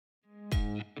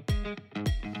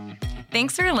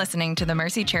Thanks for listening to the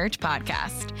Mercy Church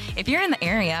podcast. If you're in the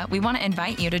area, we want to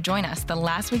invite you to join us the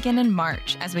last weekend in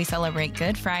March as we celebrate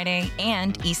Good Friday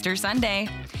and Easter Sunday.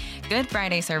 Good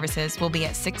Friday services will be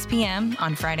at 6 p.m.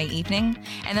 on Friday evening,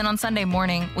 and then on Sunday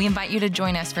morning, we invite you to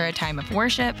join us for a time of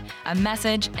worship, a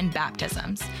message, and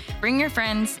baptisms. Bring your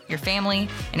friends, your family,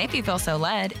 and if you feel so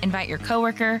led, invite your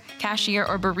coworker, cashier,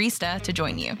 or barista to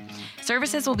join you.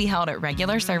 Services will be held at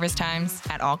regular service times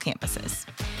at all campuses.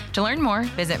 To learn more,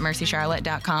 visit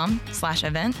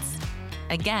mercycharlotte.com/events.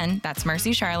 Again, that's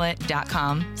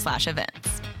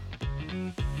mercycharlotte.com/events.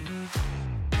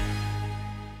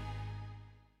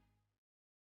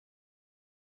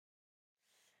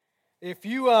 If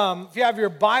you have your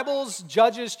Bibles,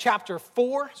 Judges chapter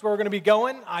 4 is where we're going to be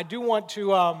going. I do want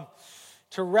to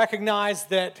recognize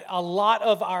that a lot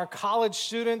of our college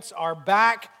students are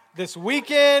back this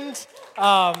weekend.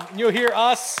 You'll hear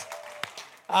us.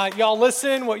 Y'all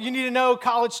listen. What you need to know,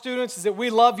 college students, is that we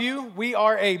love you. We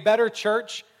are a better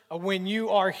church when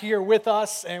you are here with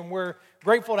us, and we're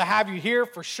grateful to have you here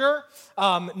for sure.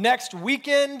 Next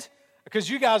weekend, because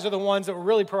you guys are the ones that were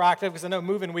really proactive, because I know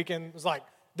moving weekend was like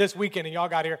this weekend and y'all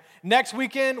got here. Next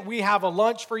weekend, we have a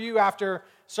lunch for you after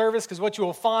service, because what you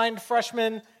will find,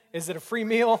 freshmen, is that a free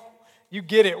meal. You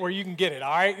get it where you can get it,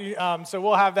 all right? So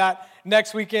we'll have that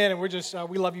next weekend, and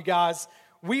we love you guys.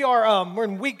 We're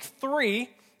in week 3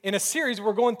 in a series.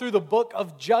 We're going through the book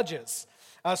of Judges.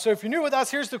 So if you're new with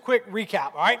us, here's the quick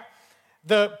recap, all right?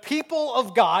 The people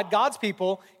of God, God's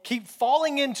people, keep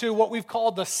falling into what we've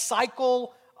called the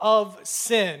cycle of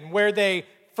sin, where they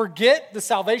forget the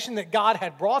salvation that God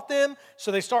had brought them,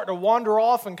 so they start to wander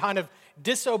off and kind of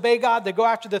disobey God. They go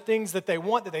after the things that they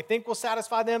want, that they think will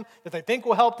satisfy them, that they think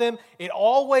will help them. It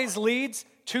always leads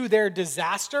to their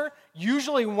disaster.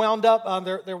 Usually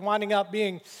they're winding up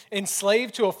being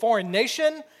enslaved to a foreign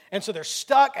nation, and so they're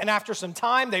stuck, and after some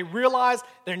time, they realize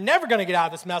they're never going to get out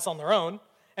of this mess on their own,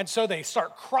 and so they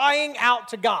start crying out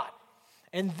to God.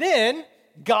 And then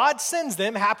God sends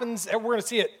them, we're going to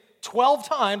see it 12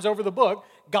 times over the book.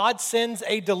 God sends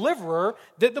a deliverer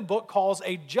that the book calls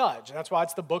a judge. And that's why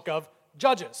it's the book of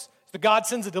Judges. So God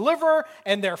sends a deliverer,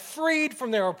 and they're freed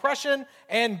from their oppression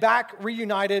and back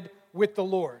reunited with the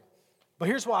Lord. But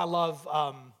here's why I love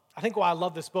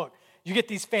this book. You get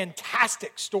these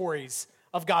fantastic stories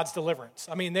of God's deliverance.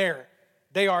 I mean,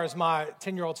 they are, as my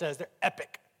 10-year-old says, they're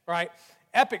epic, right?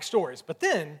 Epic stories. But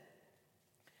then,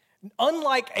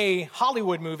 unlike a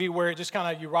Hollywood movie where it just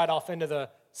kind of you ride off into the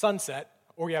sunset,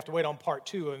 or you have to wait on part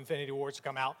 2 of Infinity Wars to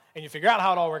come out, and you figure out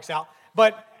how it all works out.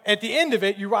 But at the end of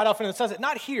it, you ride off into the sunset.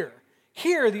 Not here.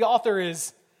 Here, the author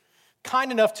is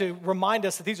kind enough to remind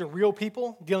us that these are real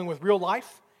people dealing with real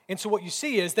life. And so what you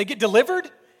see is they get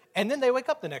delivered, and then they wake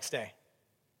up the next day.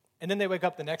 And then they wake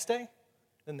up the next day,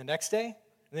 then the next day,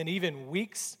 and then even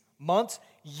weeks, months,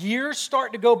 years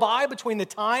start to go by between the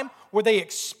time where they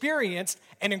experienced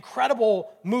an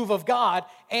incredible move of God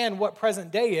and what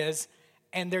present day is.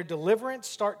 And their deliverance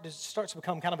starts to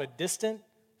become kind of a distant,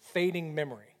 fading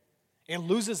memory. It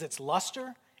loses its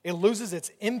luster. It loses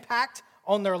its impact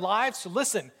on their lives. So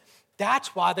listen,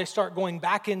 that's why they start going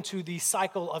back into the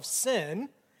cycle of sin.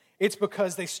 It's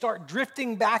because they start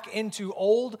drifting back into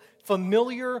old,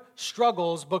 familiar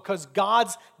struggles because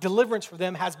God's deliverance for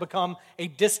them has become a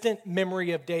distant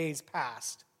memory of days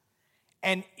past.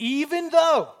 And even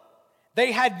though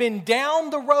they had been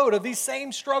down the road of these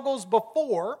same struggles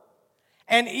before,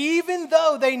 and even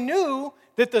though they knew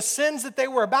that the sins that they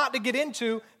were about to get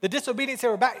into, the disobedience they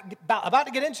were about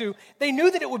to get into, they knew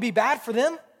that it would be bad for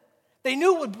them. They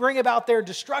knew it would bring about their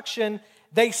destruction.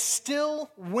 They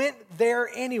still went there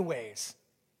anyways.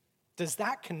 Does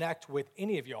that connect with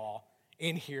any of y'all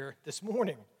in here this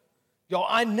morning? Y'all,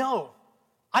 I know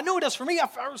it does for me. I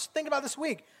was thinking about this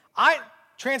week.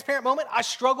 Transparent moment, I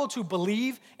struggle to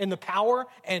believe in the power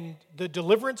and the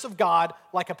deliverance of God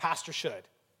like a pastor should.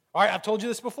 All right, I've told you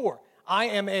this before.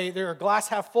 There are glass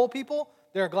half full people,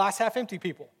 there are glass half empty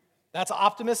people. That's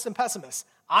optimists and pessimists.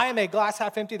 I am a glass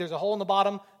half empty. There's a hole in the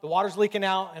bottom, the water's leaking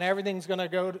out, and everything's going to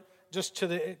go just to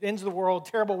the ends of the world,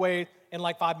 terrible way, in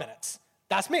like 5 minutes.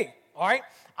 That's me, all right?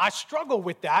 I struggle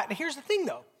with that, and here's the thing,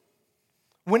 though.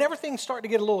 Whenever things start to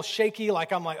get a little shaky,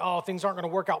 like I'm like, oh, things aren't going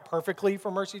to work out perfectly for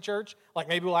Mercy Church, like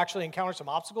maybe we'll actually encounter some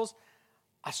obstacles,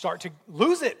 I start to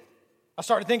lose it. I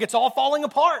start to think it's all falling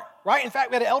apart, right? In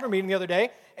fact, we had an elder meeting the other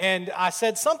day, and I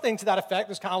said something to that effect. It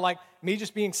was kind of like me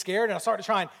just being scared, and I started to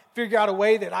try and figure out a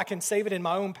way that I can save it in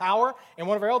my own power. And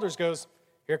one of our elders goes,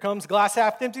 here comes glass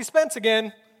half empty Spence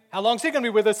again. How long is he going to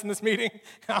be with us in this meeting?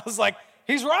 And I was like,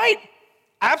 he's right.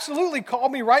 Absolutely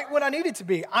called me right when I needed to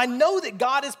be. I know that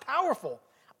God is powerful.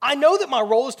 I know that my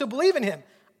role is to believe in him.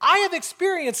 I have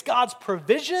experienced God's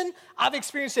provision. I've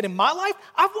experienced it in my life.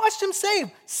 I've watched him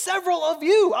save several of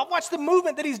you. I've watched the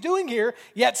movement that he's doing here,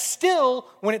 yet still,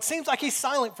 when it seems like he's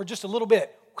silent for just a little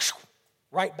bit, whoosh,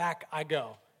 right back I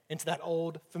go into that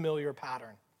old familiar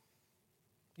pattern.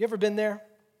 You ever been there?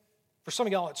 For some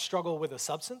of y'all, it's struggle with a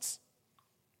substance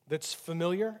that's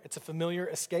familiar. It's a familiar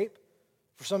escape.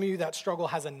 For some of you, that struggle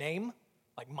has a name,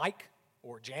 like Mike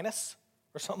or Janice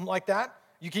or something like that.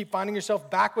 You keep finding yourself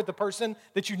back with the person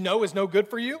that you know is no good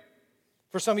for you.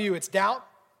 For some of you, it's doubt,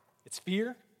 it's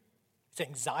fear, it's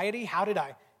anxiety. How did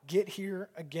I get here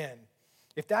again?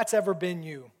 If that's ever been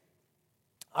you,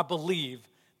 I believe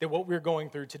that what we're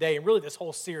going through today, and really this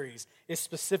whole series, is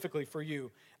specifically for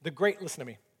you. Listen to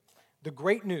me, the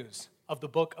great news of the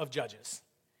book of Judges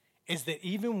is that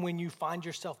even when you find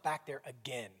yourself back there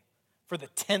again for the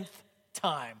 10th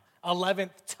time,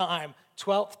 11th time,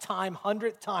 12th time,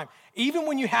 100th time, even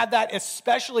when you had that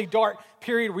especially dark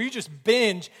period where you just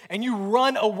binge and you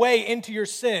run away into your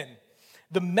sin,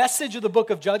 the message of the book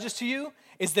of Judges to you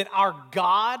is that our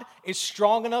God is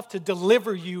strong enough to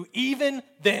deliver you even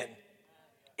then.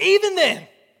 Even then,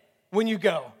 when you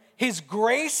go. His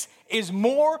grace is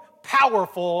more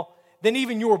powerful than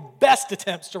even your best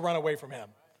attempts to run away from him.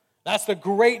 That's the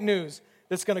great news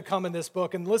that's going to come in this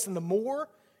book. And listen, the more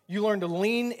you learn to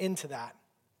lean into that,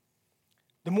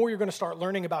 the more you're going to start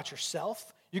learning about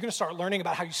yourself. You're going to start learning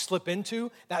about how you slip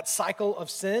into that cycle of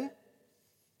sin.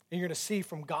 And you're going to see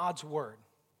from God's word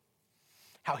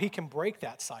how he can break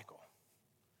that cycle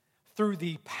through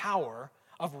the power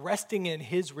of resting in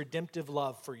his redemptive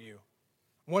love for you.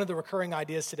 One of the recurring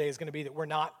ideas today is going to be that we're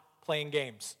not playing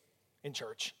games in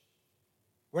church.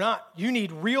 We're not. You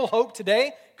need real hope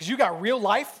today because you got real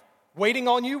life waiting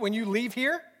on you when you leave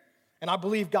here. And I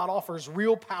believe God offers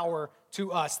real power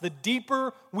to us. The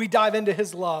deeper we dive into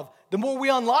his love, the more we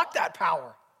unlock that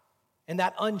power. And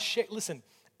that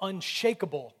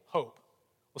unshakable hope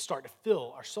will start to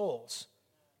fill our souls.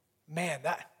 Man,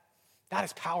 that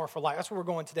is power for life. That's where we're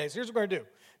going today. So here's what we're going to do.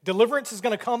 Deliverance is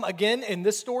going to come again in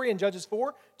this story in Judges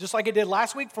 4, just like it did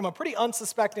last week, from a pretty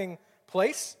unsuspecting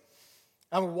place.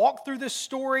 I'm going to walk through this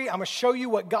story. I'm going to show you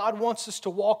what God wants us to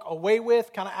walk away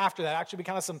with kind of after that. Actually, be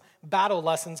kind of some battle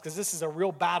lessons because this is a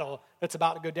real battle that's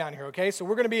about to go down here, okay? So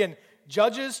we're going to be in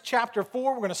Judges chapter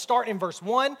 4. We're going to start in verse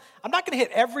 1. I'm not going to hit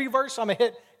every verse. I'm going to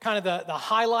hit kind of the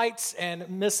highlights and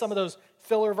miss some of those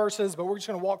filler verses, but we're just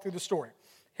going to walk through the story.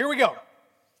 Here we go.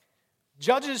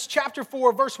 Judges chapter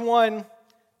 4, verse 1.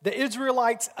 The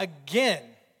Israelites again,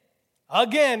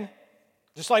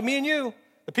 just like me and you,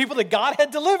 the people that God had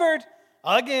delivered,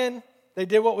 again, they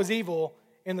did what was evil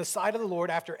in the sight of the Lord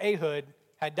after Ehud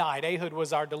had died. Ehud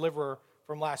was our deliverer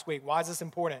from last week. Why is this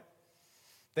important?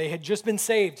 They had just been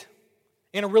saved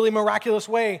in a really miraculous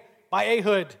way by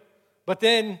Ehud. But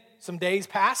then some days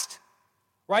passed,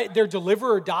 right? Their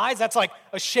deliverer dies. That's like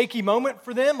a shaky moment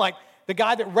for them. Like the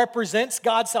guy that represents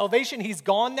God's salvation, he's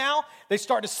gone now. They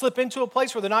start to slip into a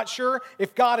place where they're not sure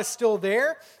if God is still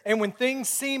there. And when things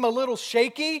seem a little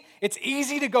shaky, it's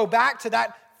easy to go back to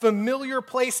that familiar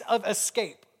place of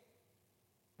escape,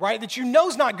 right? That you know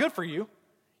is not good for you.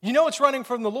 You know it's running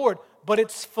from the Lord, but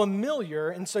it's familiar,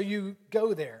 and so you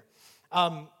go there.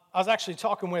 I was actually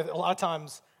talking with, a lot of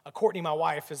times, Courtney, my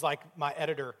wife, is like my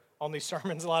editor on these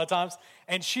sermons a lot of times,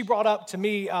 and she brought up to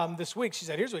me this week, she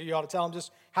said, here's what you ought to tell them,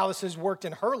 just how this has worked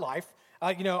in her life.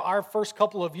 Our first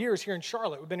couple of years here in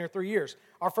Charlotte, we've been here 3 years,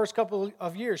 our first couple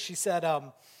of years, she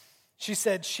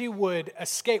said she would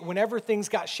escape whenever things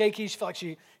got shaky. She felt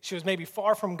like she was maybe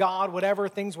far from God, whatever,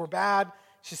 things were bad.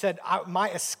 She said,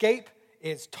 my escape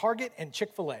is Target and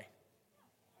Chick-fil-A.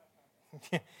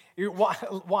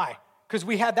 Why? Because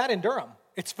we had that in Durham.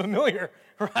 It's familiar,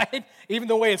 right? Even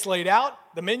the way it's laid out,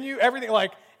 the menu, everything,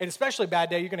 like, and especially a bad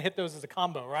day, you're going to hit those as a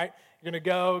combo, right? You're going to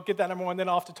go, get that number one, then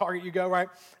off to Target you go, right?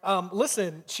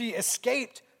 Listen, she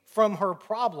escaped from her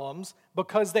problems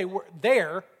because they were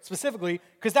there specifically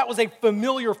because that was a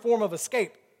familiar form of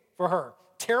escape for her.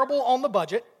 Terrible on the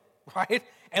budget, right?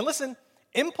 And listen,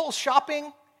 impulse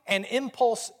shopping and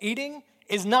impulse eating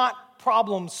is not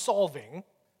problem solving,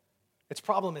 it's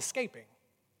problem escaping,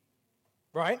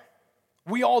 right?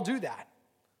 We all do that.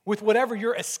 With whatever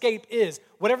your escape is,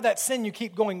 whatever that sin you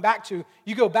keep going back to,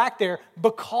 you go back there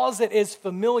because it is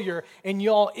familiar. And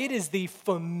y'all, it is the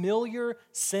familiar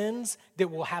sins that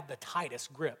will have the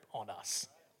tightest grip on us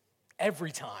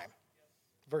every time.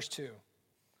 Verse 2.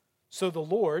 So the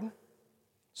Lord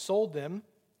sold them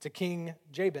to King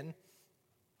Jabin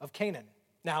of Canaan.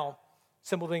 Now,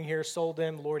 simple thing here, sold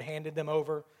them, the Lord handed them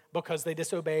over because they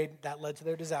disobeyed. That led to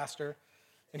their disaster.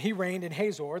 And he reigned in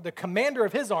Hazor. The commander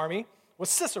of his army was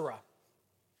Sisera,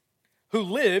 who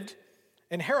lived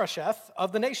and Harosheth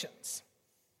of the nations.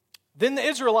 Then the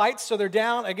Israelites, so they're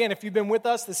down, again, if you've been with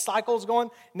us, this cycle's going,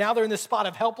 now they're in this spot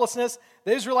of helplessness.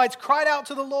 The Israelites cried out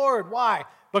to the Lord. Why?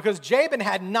 Because Jabin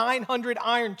had 900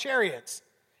 iron chariots.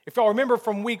 If y'all remember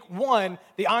from week 1,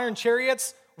 the iron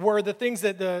chariots were the things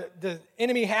that the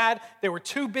enemy had. They were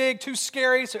too big, too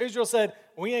scary, so Israel said,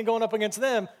 we ain't going up against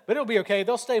them, but it'll be okay.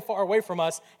 They'll stay far away from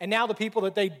us. And now the people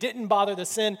that they didn't bother to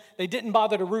sin, they didn't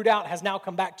bother to root out, has now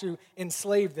come back to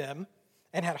enslave them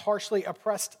and had harshly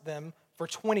oppressed them for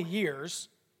 20 years.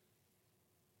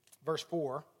 Verse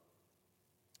 4,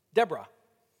 Deborah,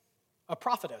 a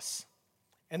prophetess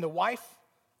and the wife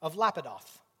of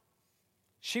Lapidoth.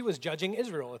 She was judging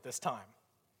Israel at this time.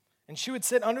 And she would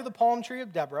sit under the palm tree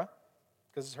of Deborah,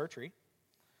 because it's her tree.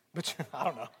 But I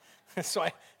don't know. So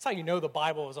that's how you know the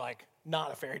Bible is like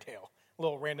not a fairy tale.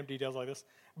 Little random details like this.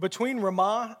 Between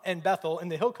Ramah and Bethel in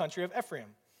the hill country of Ephraim.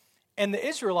 And the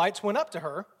Israelites went up to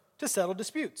her to settle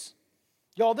disputes.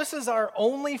 Y'all, this is our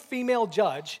only female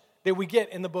judge that we get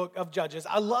in the book of Judges.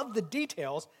 I love the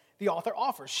details the author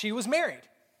offers. She was married.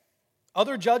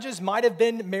 Other judges might have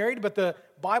been married, but the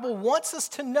Bible wants us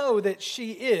to know that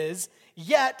she is,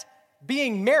 yet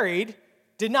being married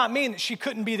did not mean that she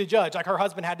couldn't be the judge, like her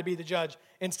husband had to be the judge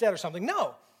instead or something.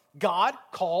 No, God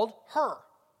called her.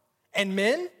 And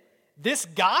men, this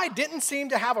guy didn't seem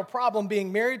to have a problem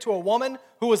being married to a woman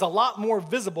who was a lot more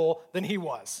visible than he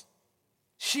was.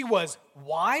 She was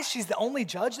wise. She's the only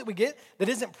judge that we get that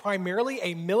isn't primarily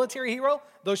a military hero,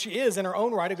 though she is in her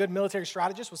own right a good military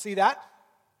strategist. We'll see that.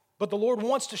 But the Lord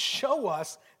wants to show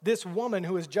us this woman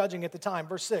who is judging at the time.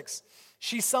 Verse 6,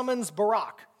 she summons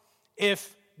Barak.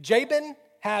 If Jabin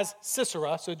has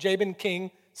Sisera, so Jabin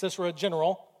king, Sisera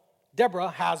general, Deborah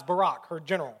has Barak, her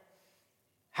general.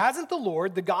 Hasn't the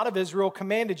Lord, the God of Israel,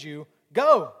 commanded you,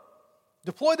 go,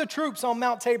 deploy the troops on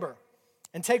Mount Tabor,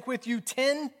 and take with you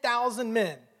 10,000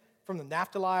 men from the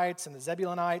Naphtalites and the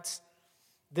Zebulunites?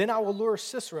 Then I will lure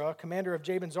Sisera, commander of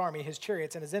Jabin's army, his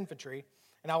chariots and his infantry,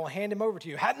 and I will hand him over to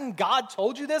you. Hadn't God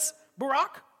told you this,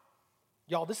 Barak?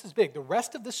 Y'all, this is big. The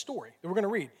rest of this story that we're going to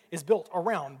read is built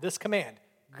around this command.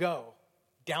 Go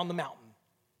down the mountain.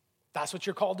 That's what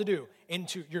you're called to do.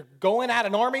 You're going at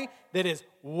an army that is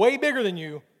way bigger than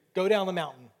you. Go down the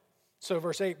mountain. So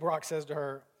verse 8, Barak says to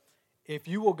her, if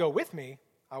you will go with me,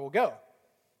 I will go.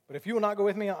 But if you will not go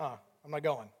with me, I'm not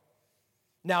going.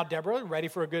 Now Deborah, ready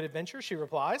for a good adventure, she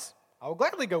replies, I will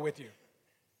gladly go with you.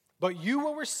 But you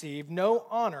will receive no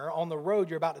honor on the road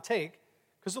you're about to take,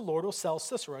 because the Lord will sell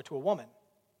Sisera to a woman.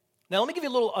 Now let me give you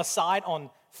a little aside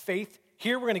on faith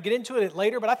here. We're going to get into it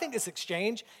later, but I think this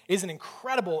exchange is an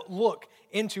incredible look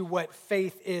into what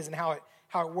faith is and how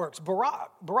it works.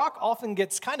 Barak often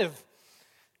gets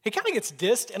he gets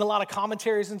dissed in a lot of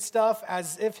commentaries and stuff,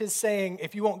 as if his saying,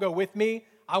 if you won't go with me,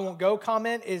 I won't go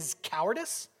comment is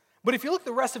cowardice. But if you look at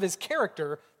the rest of his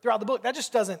character throughout the book, that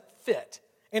just doesn't fit.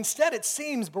 Instead, it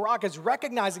seems Barak is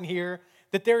recognizing here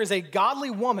that there is a godly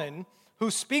woman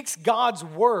who speaks God's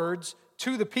words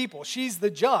to the people. She's the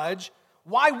judge.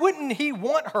 Why wouldn't he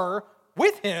want her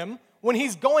with him when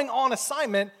he's going on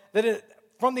assignment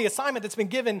from the assignment that's been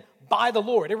given by the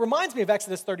Lord? It reminds me of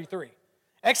Exodus 33.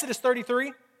 Exodus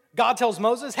 33, God tells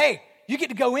Moses, hey, you get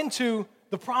to go into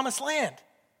the promised land.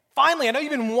 Finally, I know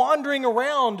you've been wandering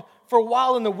around for a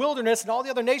while in the wilderness, and all the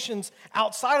other nations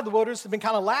outside of the wilderness have been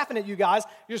kind of laughing at you guys.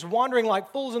 You're just wandering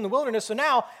like fools in the wilderness. So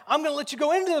now I'm going to let you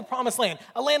go into the promised land,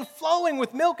 a land flowing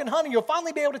with milk and honey. You'll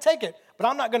finally be able to take it, but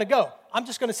I'm not going to go. I'm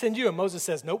just going to send you. And Moses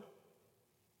says, nope.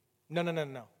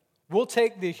 No. We'll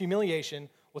take the humiliation.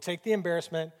 We'll take the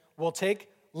embarrassment. We'll take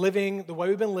living the way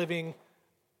we've been living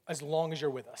as long as you're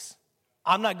with us.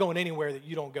 I'm not going anywhere that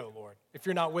you don't go, Lord, if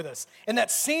you're not with us. And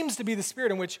that seems to be the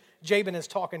spirit in which Jabin is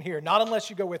talking here, not unless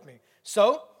you go with me.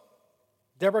 So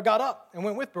Deborah got up and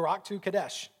went with Barak to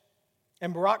Kadesh.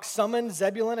 And Barak summoned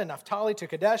Zebulun and Naphtali to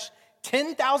Kadesh.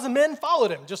 10,000 men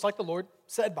followed him, just like the Lord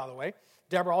said, by the way.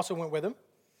 Deborah also went with him.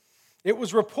 It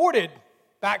was reported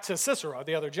back to Sisera,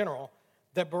 the other general,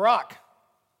 that Barak,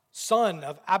 son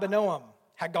of Abinoam,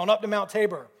 had gone up to Mount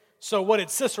Tabor. So what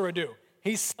did Sisera do?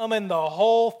 He summoned the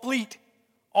whole fleet,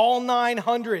 all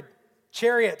 900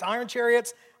 chariots, iron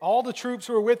chariots, all the troops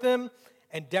who were with him.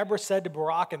 And Deborah said to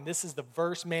Barak, and this is the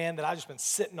verse, man, that I've just been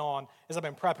sitting on as I've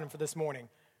been prepping for this morning.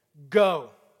 Go.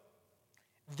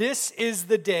 This is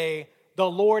the day the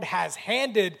Lord has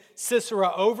handed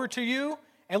Sisera over to you.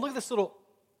 And look at this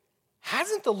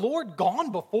hasn't the Lord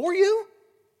gone before you?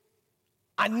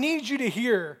 I need you to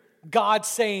hear God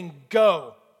saying,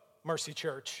 go, Mercy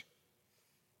Church.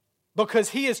 Because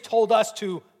he has told us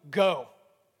to go.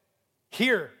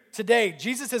 Here, today,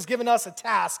 Jesus has given us a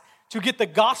task to get the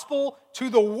gospel to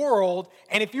the world.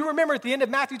 And if you remember at the end of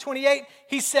Matthew 28,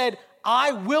 he said,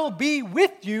 I will be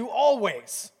with you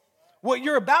always. What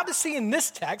you're about to see in this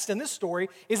text, in this story,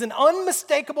 is an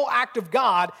unmistakable act of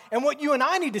God. And what you and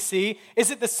I need to see is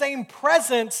that the same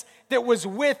presence that was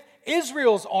with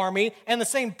Israel's army and the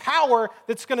same power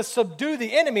that's going to subdue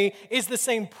the enemy is the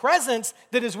same presence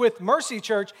that is with Mercy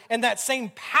Church, and that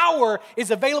same power is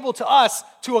available to us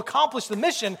to accomplish the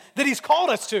mission that he's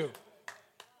called us to.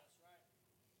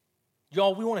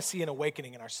 Y'all, we want to see an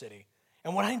awakening in our city.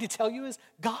 And what I need to tell you is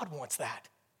God wants that.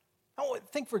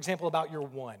 Think, for example, about your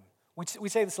one. We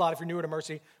say this a lot if you're newer to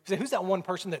Mercy. We say, who's that one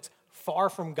person that's far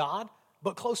from God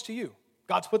but close to you?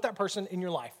 God's put that person in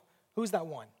your life. Who's that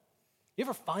one? You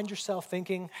ever find yourself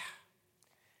thinking,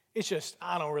 it's just,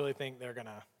 I don't really think they're going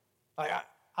to,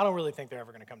 I don't really think they're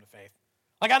ever going to come to faith.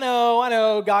 Like, I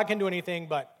know God can do anything,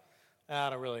 but I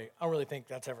don't really think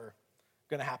that's ever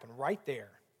going to happen. Right there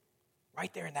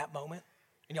in that moment,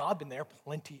 and y'all, I've been there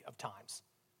plenty of times.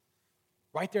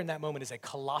 Right there in that moment is a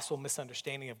colossal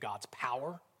misunderstanding of God's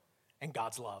power and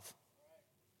God's love.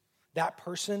 That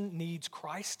person needs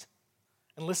Christ.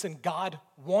 And listen, God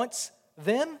wants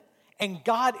them, and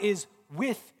God is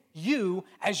with you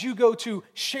as you go to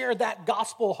share that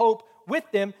gospel hope with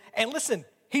them. And listen,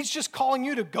 he's just calling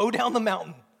you to go down the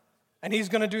mountain, and he's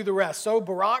going to do the rest. So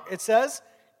Barak, it says,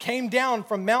 came down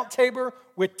from Mount Tabor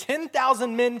with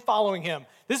 10,000 men following him.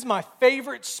 This is my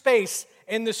favorite space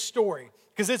in this story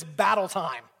because it's battle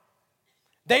time.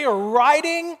 They are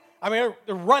they're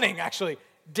running actually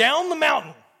down the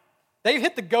mountain. They've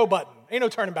hit the go button. Ain't no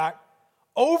turning back.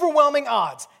 Overwhelming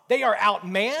odds. They are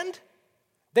outmanned.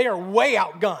 They are way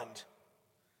outgunned.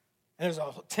 And there's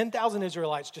 10,000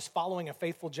 Israelites just following a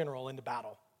faithful general into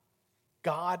battle.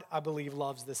 God, I believe,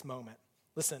 loves this moment.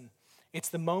 Listen, it's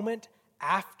the moment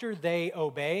after they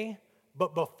obey,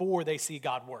 but before they see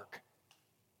God work.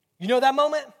 You know that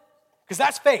moment? Because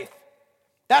that's faith.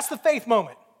 That's the faith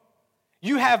moment.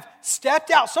 You have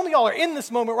stepped out. Some of y'all are in this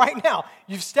moment right now.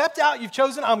 You've stepped out. You've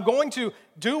chosen, I'm going to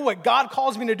do what God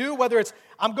calls me to do, whether it's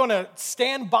I'm going to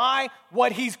stand by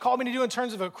what he's called me to do in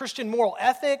terms of a Christian moral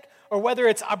ethic, or whether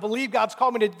it's I believe God's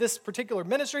called me to this particular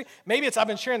ministry. Maybe it's I've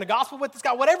been sharing the gospel with this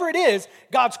guy. Whatever it is,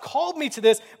 God's called me to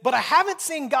this, but I haven't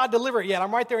seen God deliver it yet.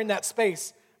 I'm right there in that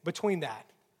space between that.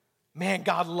 Man,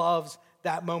 God loves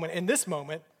that moment. In this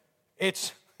moment,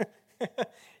 it's,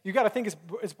 you got to think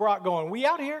it's Barak going, we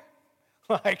out here?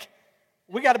 Like,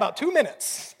 we got about 2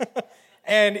 minutes.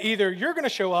 And either you're going to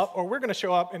show up or we're going to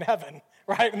show up in heaven,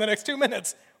 right? In the next 2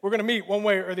 minutes, we're going to meet one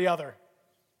way or the other.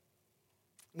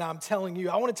 Now, I'm telling you,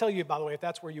 I want to tell you, by the way, if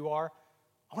that's where you are,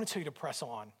 I want to tell you to press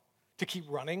on, to keep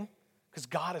running, because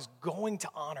God is going to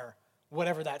honor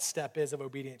whatever that step is of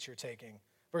obedience you're taking.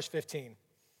 Verse 15,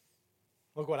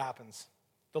 look what happens.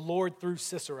 The Lord threw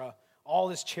Sisera, all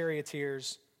his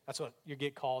charioteers, that's what you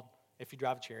get called if you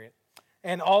drive a chariot,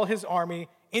 and all his army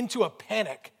into a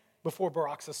panic before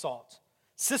Barak's assault.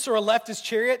 Sisera left his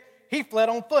chariot. He fled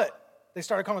on foot. They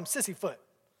started calling him Sissy Foot.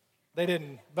 They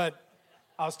didn't, but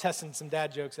I was testing some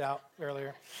dad jokes out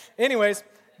earlier. Anyways,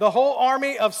 the whole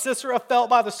army of Sisera fell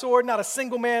by the sword. Not a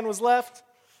single man was left.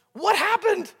 What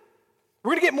happened?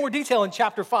 We're going to get more detail in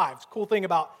chapter 5. It's a cool thing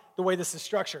about the way this is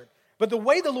structured. But the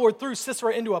way the Lord threw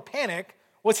Sisera into a panic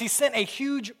was he sent a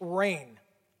huge rain.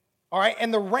 All right,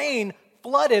 and the rain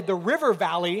flooded the river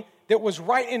valley that was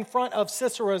right in front of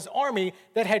Sisera's army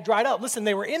that had dried up. Listen,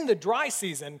 they were in the dry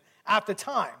season at the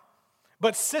time.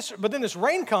 But then this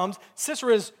rain comes,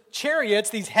 Sisera's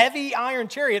chariots, these heavy iron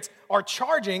chariots, are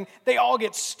charging. They all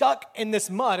get stuck in this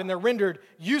mud and they're rendered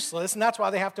useless, and that's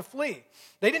why they have to flee.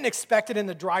 They didn't expect it in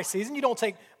the dry season. You don't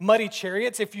take muddy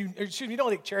chariots you don't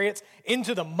take chariots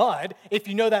into the mud if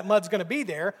you know that mud's going to be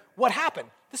there. What happened?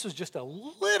 This was just a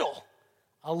little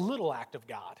act of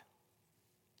God.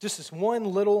 Just this one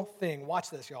little thing. Watch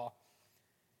this, y'all.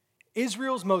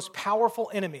 Israel's most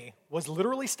powerful enemy was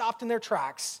literally stopped in their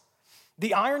tracks.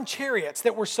 The iron chariots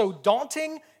that were so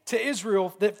daunting to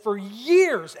Israel that for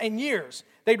years and years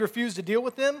they'd refused to deal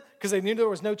with them because they knew there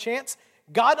was no chance.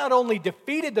 God not only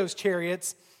defeated those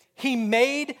chariots, he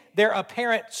made their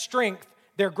apparent strength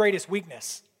their greatest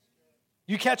weakness.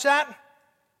 You catch that?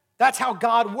 That's how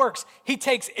God works. He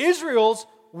takes Israel's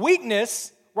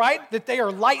weakness, right, that they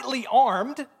are lightly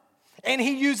armed, and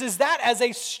he uses that as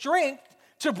a strength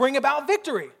to bring about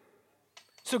victory.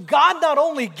 So God not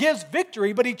only gives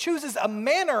victory, but he chooses a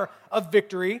manner of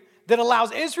victory that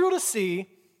allows Israel to see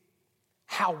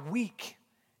how weak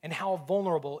and how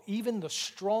vulnerable even the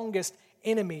strongest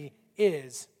enemy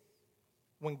is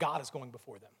when God is going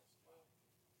before them.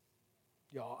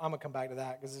 Y'all, I'm going to come back to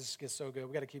that because this gets so good.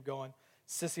 We got to keep going.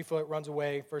 Sissyfoot runs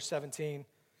away, verse 17.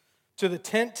 to the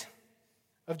tent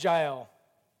of Jael,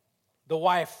 the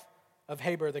wife of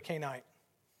Heber the Kenite.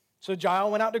 So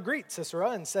Jael went out to greet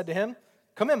Sisera and said to him,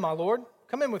 "Come in, my lord.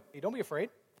 Come in with me. Don't be afraid."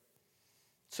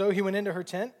 So he went into her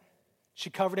tent. She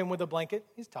covered him with a blanket.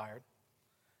 He's tired.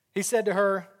 He said to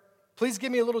her, "Please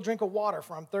give me a little drink of water,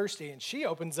 for I'm thirsty." And she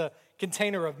opens a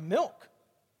container of milk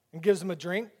and gives him a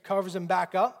drink, covers him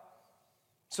back up.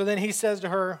 So then he says to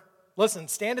her, "Listen,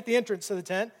 stand at the entrance to the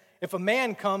tent. If a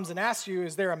man comes and asks you,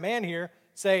 'Is there a man here?'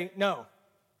 say no."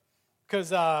 Because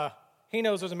he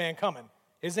knows there's a man coming.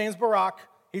 His name's Barak.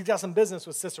 He's got some business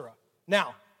with Sisera.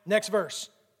 Now, next verse.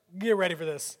 Get ready for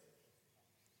this.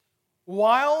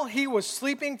 While he was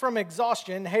sleeping from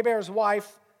exhaustion, Heber's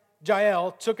wife,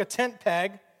 Jael, took a tent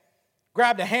peg,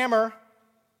 grabbed a hammer,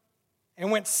 and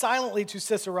went silently to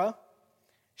Sisera.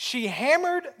 She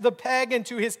hammered the peg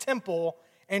into his temple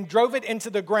and drove it into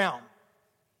the ground,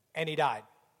 and he died.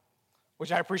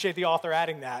 Which I appreciate the author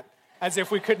adding that, as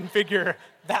if we couldn't figure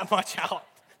that much out,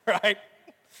 right?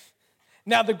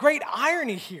 Now, the great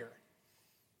irony here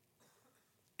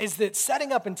is that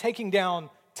setting up and taking down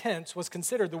tents was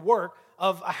considered the work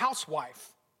of a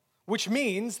housewife, which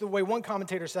means, the way one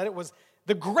commentator said it, was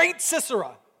the great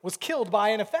Sisera was killed by,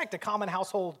 in effect, a common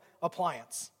household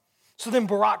appliance. So then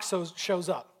Barak shows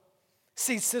up,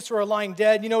 sees Sisera lying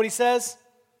dead. You know what he says?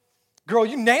 "Girl,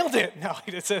 you nailed it." No,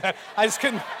 he didn't say that. I just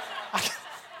couldn't.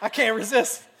 I can't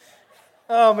resist.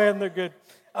 Oh, man, they're good.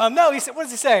 No, he said, what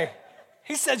does he say?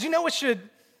 He says, you know what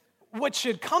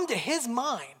should come to his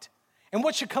mind and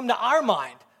what should come to our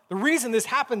mind, the reason this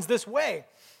happens this way.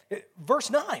 Verse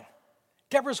 9,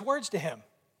 Deborah's words to him,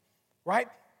 right?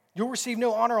 "You'll receive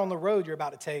no honor on the road you're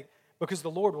about to take because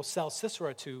the Lord will sell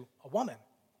Sisera to a woman."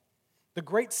 The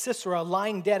great Sisera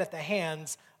lying dead at the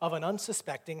hands of an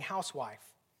unsuspecting housewife.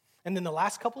 And then the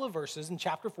last couple of verses in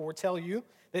chapter 4 tell you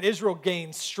that Israel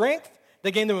gained strength.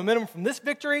 They gained the momentum from this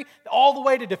victory all the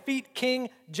way to defeat King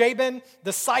Jabin.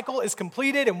 The cycle is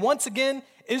completed, and once again,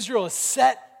 Israel is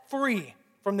set free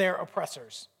from their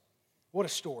oppressors. What a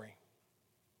story.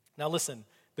 Now listen,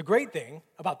 the great thing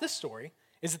about this story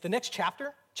is that the next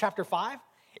chapter, chapter 5,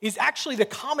 is actually the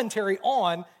commentary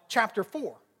on chapter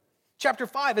 4. Chapter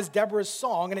 5 is Deborah's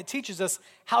song, and it teaches us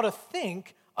how to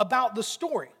think about the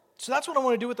story. So that's what I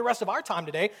want to do with the rest of our time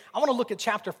today. I want to look at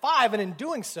chapter 5, and in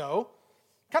doing so,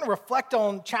 kind of reflect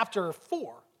on chapter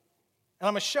 4. And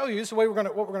I'm going to show you, this is the way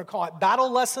what we're going to call it, battle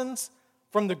lessons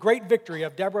from the great victory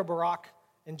of Deborah, Barak,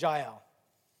 and Jael.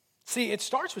 See, it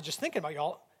starts with just thinking about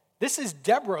y'all. This is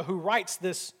Deborah who writes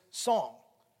this song.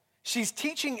 She's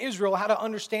teaching Israel how to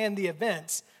understand the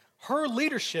events. Her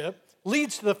leadership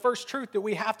leads to the first truth that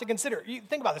we have to consider. You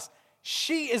think about this.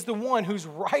 She is the one who's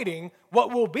writing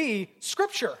what will be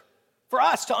Scripture for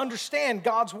us to understand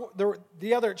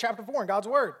the other chapter 4 in God's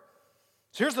Word.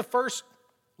 So here's the first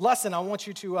lesson I want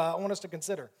us to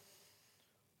consider.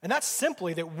 And that's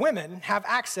simply that women have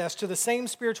access to the same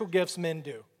spiritual gifts men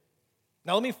do.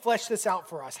 Now let me flesh this out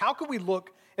for us. How could we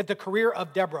look at the career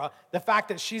of Deborah, the fact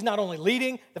that she's not only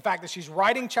leading, the fact that she's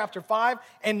writing chapter 5,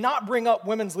 and not bring up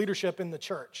women's leadership in the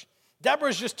church?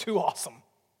 Deborah's just too awesome.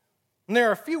 And there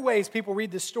are a few ways people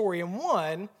read this story, and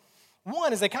one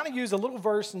is they kind of use a little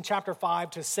verse in chapter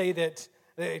 5 to say that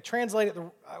they translate it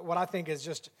what I think is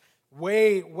just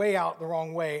way, way out the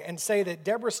wrong way, and say that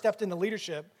Deborah stepped into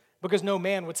leadership because no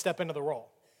man would step into the role.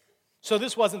 So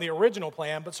this wasn't the original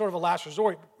plan, but sort of a last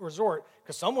resort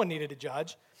because someone needed to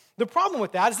judge. The problem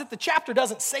with that is that the chapter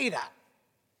doesn't say that.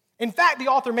 In fact, the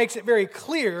author makes it very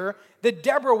clear that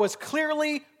Deborah was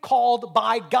clearly called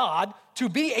by God to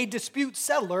be a dispute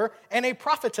settler and a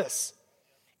prophetess.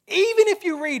 Even if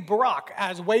you read Barak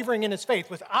as wavering in his faith,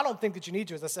 which I don't think that you need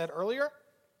to, as I said earlier,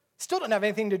 still doesn't have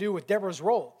anything to do with Deborah's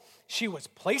role. She was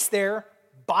placed there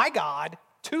by God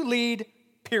to lead,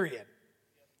 period.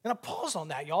 And I pause on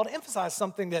that, y'all, to emphasize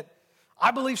something that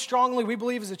I believe strongly, we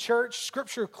believe as a church,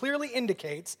 Scripture clearly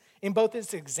indicates in both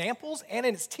its examples and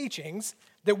in its teachings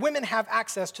that women have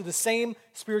access to the same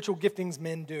spiritual giftings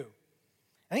men do.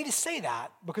 I need to say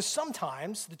that because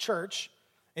sometimes the church,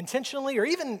 intentionally or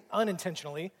even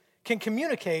unintentionally, can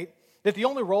communicate that the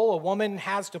only role a woman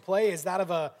has to play is that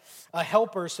of a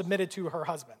helper submitted to her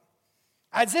husband.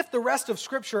 As if the rest of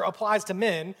Scripture applies to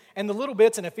men and the little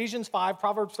bits in Ephesians 5,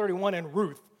 Proverbs 31, and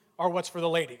Ruth are what's for the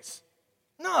ladies.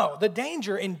 No, the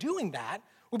danger in doing that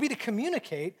would be to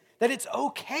communicate that it's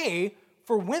okay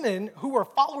for women who are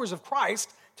followers of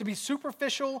Christ to be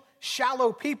superficial,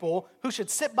 shallow people who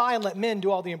should sit by and let men do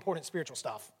all the important spiritual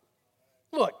stuff.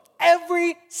 Look,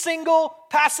 every single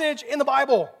passage in the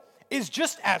Bible is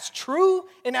just as true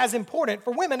and as important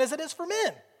for women as it is for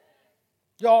men.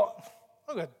 Y'all,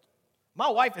 look, my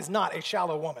wife is not a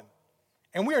shallow woman.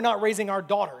 And we are not raising our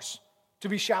daughters to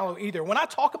be shallow either. When I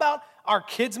talk about our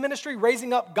kids' ministry,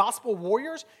 raising up gospel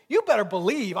warriors, you better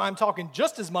believe I'm talking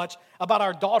just as much about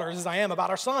our daughters as I am about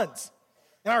our sons.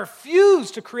 And I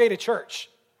refuse to create a church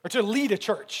or to lead a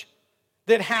church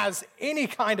that has any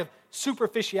kind of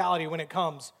superficiality when it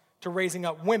comes to raising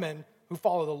up women who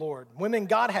follow the Lord. Women,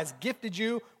 God has gifted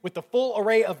you with the full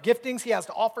array of giftings He has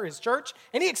to offer His church,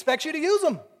 and He expects you to use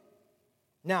them.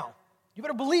 Now, you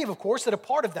better believe, of course, that a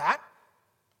part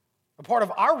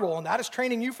of our role in that is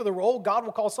training you for the role God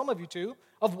will call some of you to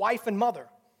of wife and mother.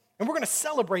 And we're going to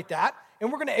celebrate that,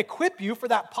 and we're going to equip you for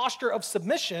that posture of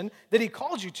submission that He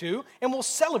calls you to, and we'll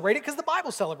celebrate it because the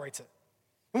Bible celebrates it.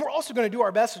 And we're also going to do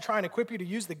our best to try and equip you to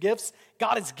use the gifts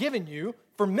God has given you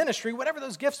for ministry, whatever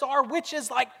those gifts are, which is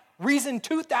like reason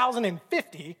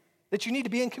 2050 that you need to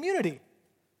be in community.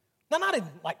 Now, not in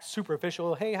like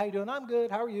superficial, hey, how you doing? I'm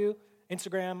good, how are you?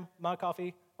 Instagram, my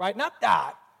coffee, right? Not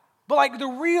that. But like the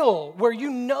real, where you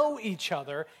know each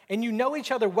other, and you know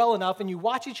each other well enough, and you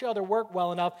watch each other work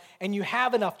well enough, and you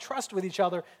have enough trust with each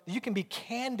other that you can be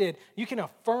candid, you can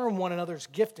affirm one another's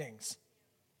giftings.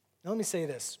 Now let me say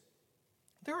this.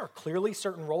 There are clearly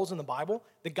certain roles in the Bible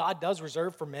that God does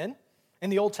reserve for men.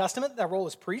 In the Old Testament, that role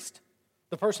is priest,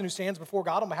 the person who stands before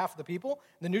God on behalf of the people.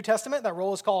 In the New Testament, that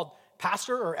role is called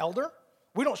pastor or elder.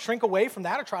 We don't shrink away from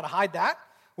that or try to hide that.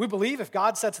 We believe if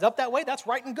God sets it up that way, that's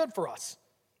right and good for us.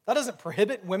 That doesn't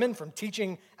prohibit women from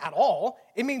teaching at all.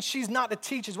 It means she's not to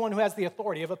teach as one who has the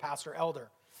authority of a pastor elder.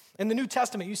 In the New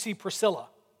Testament, you see Priscilla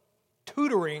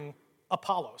tutoring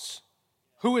Apollos,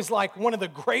 who is like one of the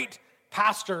great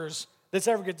pastors that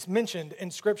ever gets mentioned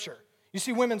in Scripture. You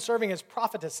see women serving as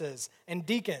prophetesses and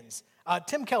deacons.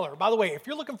 Tim Keller, by the way, if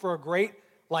you're looking for a great,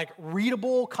 like,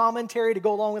 readable commentary to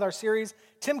go along with our series,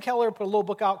 Tim Keller put a little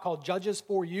book out called Judges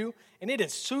for You, and it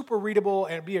is super readable,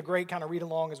 and it'd be a great kind of read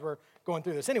along as we're going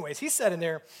through this. Anyways, he said in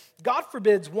there, God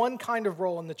forbids one kind of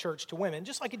role in the church to women,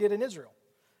 just like He did in Israel.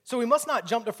 So we must not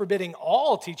jump to forbidding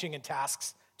all teaching and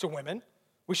tasks to women.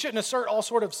 We shouldn't assert all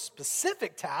sort of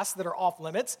specific tasks that are off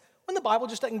limits when the Bible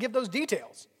just doesn't give those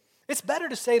details. It's better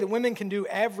to say that women can do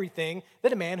everything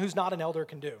that a man who's not an elder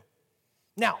can do.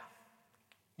 Now,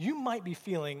 you might be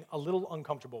feeling a little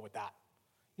uncomfortable with that.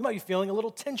 You might be feeling a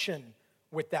little tension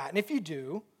with that. And if you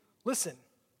do, listen.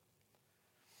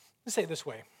 Let's say it this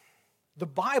way. The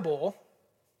Bible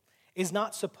is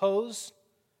not supposed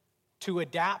to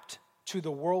adapt to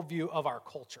the worldview of our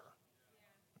culture.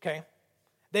 Okay?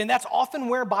 Then that's often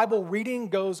where Bible reading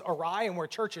goes awry and where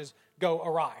churches go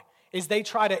awry, is they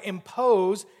try to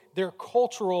impose their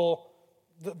cultural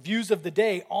views of the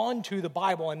day onto the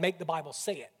Bible and make the Bible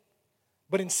say it.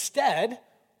 But instead,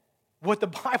 what the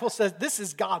Bible says, this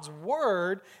is God's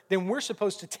word, then we're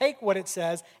supposed to take what it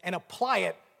says and apply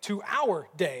it to our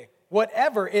day,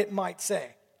 whatever it might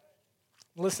say.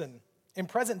 Listen, in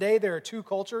present day, there are two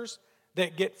cultures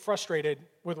that get frustrated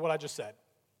with what I just said.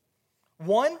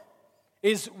 One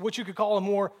is what you could call a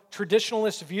more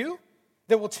traditionalist view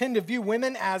that will tend to view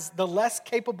women as the less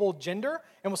capable gender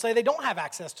and will say they don't have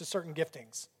access to certain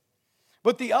giftings.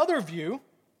 But the other view,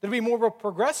 that'll be more of a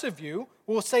progressive view,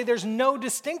 will say there's no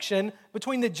distinction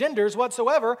between the genders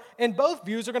whatsoever, and both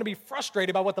views are going to be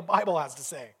frustrated by what the Bible has to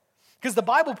say. Because the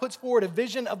Bible puts forward a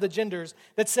vision of the genders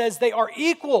that says they are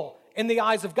equal in the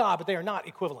eyes of God, but they are not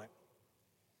equivalent.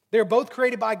 They're both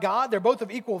created by God, they're both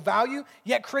of equal value,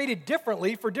 yet created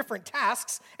differently for different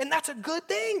tasks, and that's a good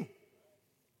thing.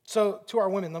 So to our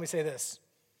women, let me say this.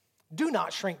 Do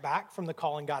not shrink back from the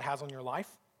calling God has on your life.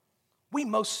 We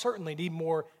most certainly need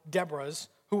more Deborahs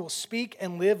who will speak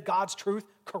and live God's truth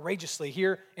courageously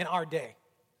here in our day.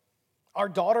 Our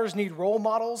daughters need role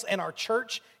models, and our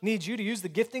church needs you to use the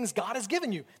giftings God has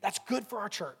given you. That's good for our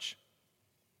church.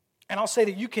 And I'll say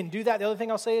that you can do that. The other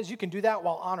thing I'll say is you can do that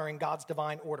while honoring God's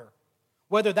divine order,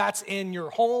 whether that's in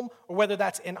your home or whether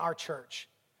that's in our church.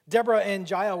 Deborah and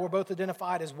Jael were both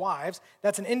identified as wives.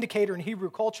 That's an indicator in Hebrew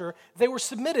culture. They were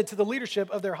submitted to the leadership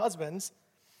of their husbands,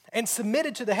 and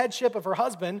submitted to the headship of her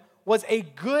husband was a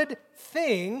good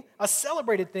thing, a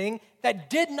celebrated thing that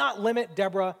did not limit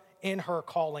Deborah in her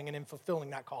calling and in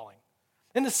fulfilling that calling.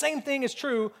 And the same thing is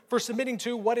true for submitting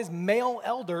to what is male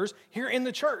elders here in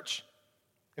the church.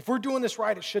 If we're doing this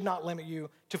right, it should not limit you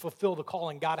to fulfill the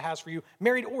calling God has for you,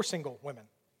 married or single women.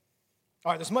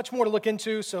 All right, there's much more to look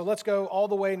into, so let's go all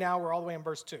the way now. We're all the way in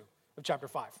verse 2 of chapter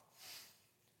 5.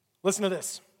 Listen to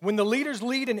this. When the leaders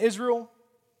lead in Israel,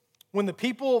 when the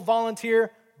people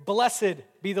volunteer, blessed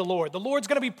be the Lord. The Lord's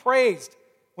going to be praised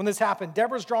when this happened.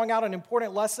 Deborah's drawing out an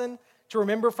important lesson to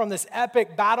remember from this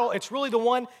epic battle. It's really the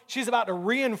one she's about to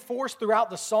reinforce throughout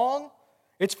the song.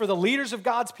 It's for the leaders of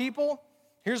God's people.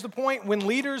 Here's the point. When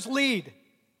leaders lead,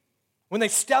 When they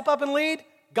step up and lead,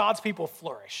 God's people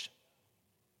flourish.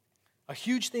 A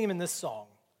huge theme in this song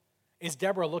is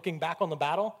Deborah looking back on the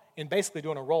battle and basically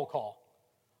doing a roll call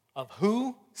of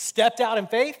who stepped out in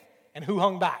faith and who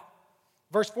hung back.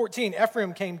 Verse 14,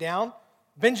 Ephraim came down,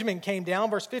 Benjamin came down.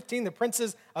 Verse 15, the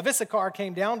princes of Issachar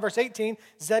came down. Verse 18,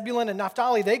 Zebulun and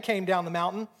Naphtali, they came down the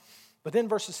mountain. But then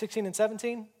verses 16 and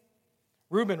 17,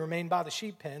 Reuben remained by the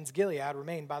sheep pens, Gilead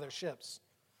remained by their ships.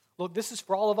 Look, this is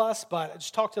for all of us, but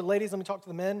just talk to the ladies, let me talk to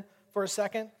the men for a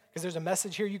second, because there's a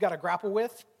message here you got to grapple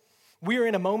with. We are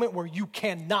in a moment where you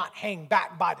cannot hang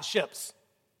back by the ships.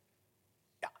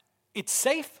 It's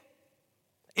safe.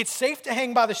 It's safe to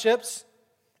hang by the ships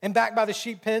and back by the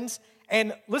sheep pens.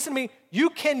 And listen to me, you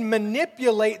can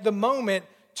manipulate the moment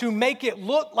to make it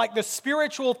look like the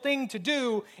spiritual thing to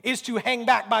do is to hang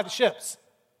back by the ships.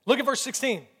 Look at verse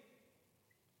 16.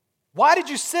 Why did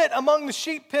you sit among the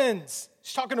sheep pens?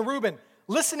 She's talking to Reuben,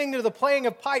 listening to the playing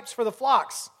of pipes for the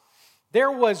flocks. There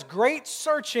was great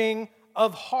searching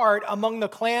of heart among the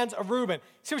clans of Reuben.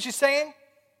 See what she's saying?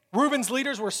 Reuben's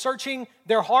leaders were searching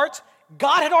their hearts.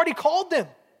 God had already called them.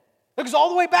 It goes all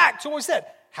the way back to what we said.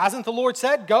 Hasn't the Lord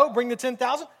said, go, bring the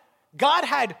 10,000? God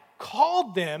had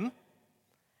called them,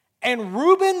 and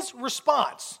Reuben's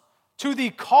response to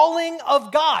the calling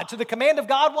of God, to the command of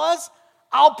God was,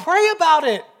 I'll pray about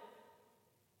it.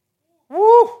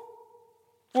 Woo!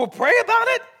 We'll pray about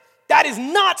it? That is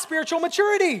not spiritual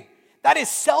maturity. That is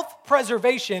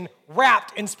self-preservation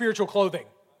wrapped in spiritual clothing.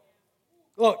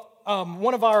 Look,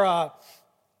 one of our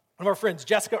friends,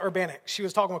 Jessica Urbanik, she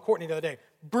was talking with Courtney the other day.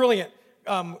 Brilliant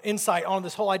insight on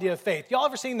this whole idea of faith. Y'all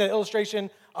ever seen the illustration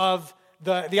of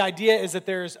the idea is that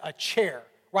there's a chair,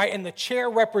 right? And the chair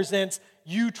represents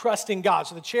you trusting God.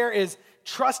 So the chair is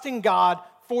trusting God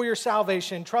for your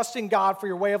salvation, trusting God for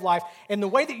your way of life. And the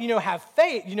way that you have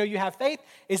faith, you have faith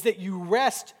is that you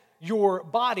rest your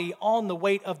body on the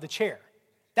weight of the chair.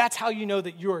 That's how you know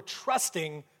that you're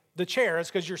trusting the chair, is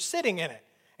because you're sitting in it.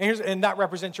 And that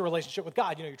represents your relationship with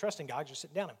God. You're trusting God, you're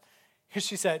sitting down in him. Here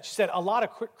she said, a lot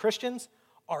of Christians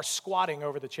are squatting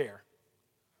over the chair,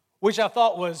 which I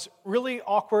thought was really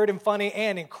awkward and funny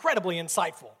and incredibly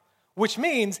insightful, which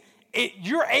means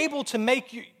you're able to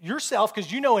make yourself,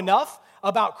 because you know enough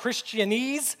about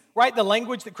Christianese, right? The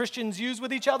language that Christians use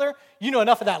with each other. You know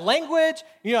enough of that language.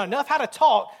 You know enough how to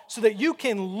talk so that you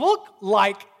can look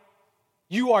like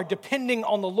you are depending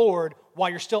on the Lord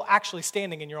while you're still actually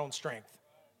standing in your own strength.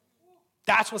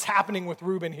 That's what's happening with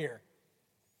Reuben here.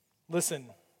 Listen,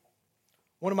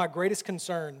 one of my greatest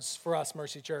concerns for us,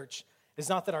 Mercy Church, is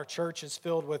not that our church is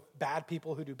filled with bad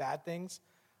people who do bad things.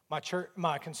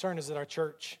 My concern is that our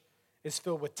church is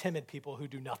filled with timid people who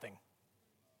do nothing.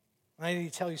 And I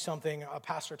need to tell you something a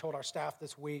pastor told our staff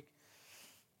this week.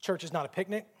 Church is not a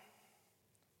picnic.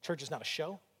 Church is not a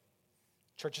show.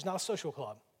 Church is not a social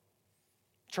club.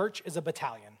 Church is a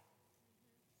battalion.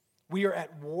 We are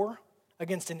at war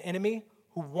against an enemy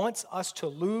who wants us to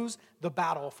lose the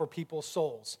battle for people's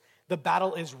souls. The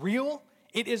battle is real.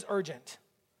 It is urgent.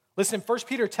 Listen, 1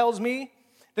 Peter tells me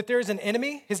that there is an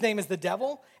enemy. His name is the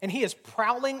devil, and he is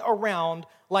prowling around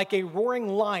like a roaring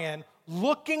lion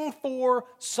looking for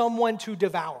someone to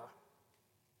devour.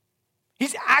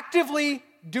 He's actively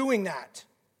doing that.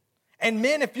 And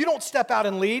men, if you don't step out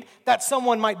and lead, that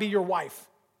someone might be your wife.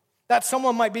 That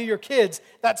someone might be your kids.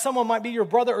 That someone might be your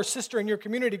brother or sister in your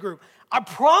community group. I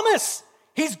promise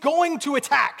he's going to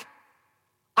attack.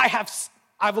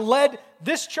 I've led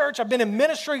this church. I've been in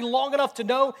ministry long enough to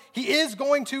know he is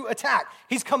going to attack.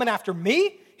 He's coming after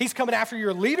me. He's coming after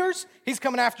your leaders. He's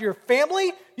coming after your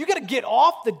family. You got to get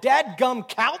off the dadgum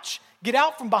couch, get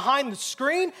out from behind the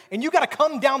screen, and you got to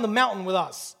come down the mountain with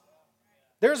us.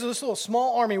 There's this little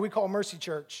small army we call Mercy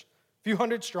Church, a few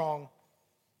hundred strong.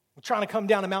 We're trying to come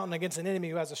down a mountain against an enemy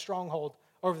who has a stronghold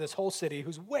over this whole city,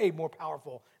 who's way more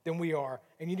powerful than we are,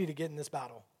 and you need to get in this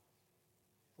battle.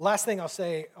 Last thing I'll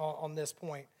say on this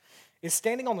point is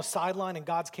standing on the sideline in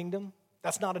God's kingdom,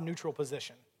 that's not a neutral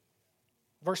position.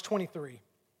 Verse 23.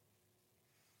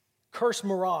 Curse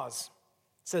Meroz,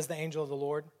 says the angel of the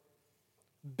Lord.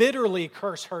 Bitterly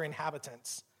curse her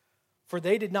inhabitants, for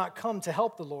they did not come to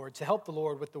help the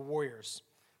Lord with the warriors.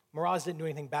 Meroz didn't do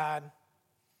anything bad.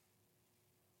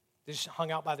 They just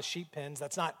hung out by the sheep pens.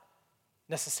 That's not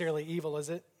necessarily evil, is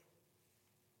it?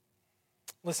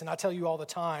 Listen, I tell you all the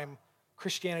time,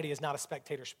 Christianity is not a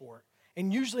spectator sport.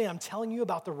 And usually I'm telling you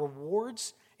about the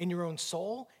rewards in your own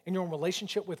soul, in your own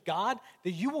relationship with God,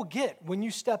 that you will get when you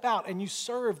step out and you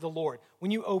serve the Lord, when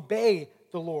you obey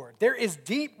the Lord. There is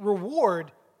deep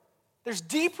reward. There's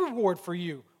deep reward for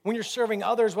you when you're serving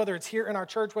others, whether it's here in our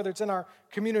church, whether it's in our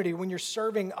community. When you're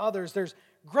serving others, there's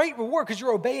great reward because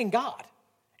you're obeying God.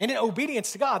 And in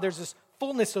obedience to God, there's this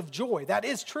fullness of joy. That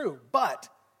is true. But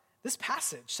this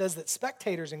passage says that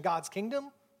spectators in God's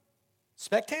kingdom,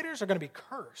 spectators are going to be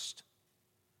cursed,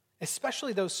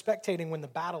 especially those spectating when the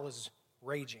battle is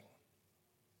raging.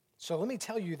 So let me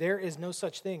tell you, there is no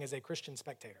such thing as a Christian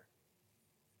spectator.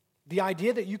 The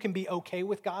idea that you can be okay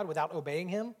with God without obeying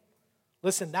him,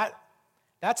 listen,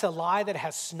 that's a lie that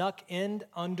has snuck in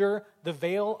under the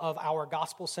veil of our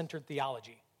gospel-centered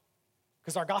theology.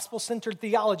 Because our gospel-centered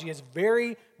theology is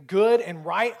very good and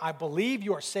right. I believe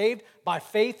you are saved by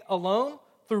faith alone,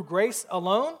 through grace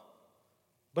alone.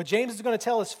 But James is going to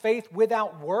tell us faith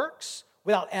without works,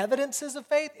 without evidences of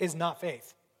faith, is not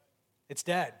faith. It's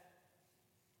dead.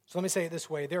 So let me say it this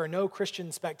way. There are no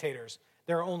Christian spectators.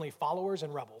 There are only followers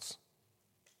and rebels.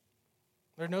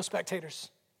 There are no spectators.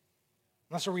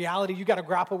 That's a reality you got to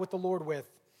grapple with the Lord with.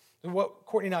 And what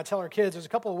Courtney and I tell our kids, there's a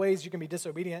couple of ways you can be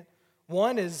disobedient.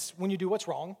 One is when you do what's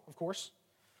wrong, of course.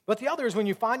 But the other is when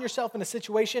you find yourself in a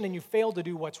situation and you fail to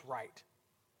do what's right.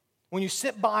 When you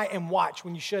sit by and watch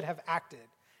when you should have acted.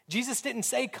 Jesus didn't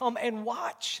say, come and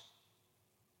watch.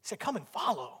 He said, come and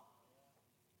follow.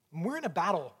 And we're in a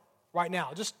battle right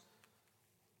now. Just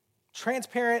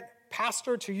transparent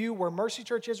pastor to you where Mercy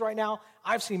Church is right now.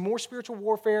 I've seen more spiritual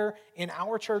warfare in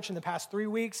our church in the past 3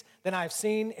 weeks than I've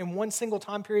seen in one single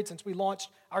time period since we launched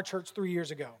our church 3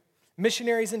 years ago.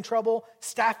 Missionaries in trouble,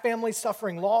 staff families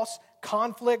suffering loss,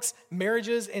 conflicts,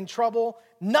 marriages in trouble.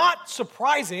 Not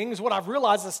surprising is what I've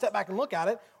realized as I step back and look at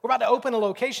it. We're about to open a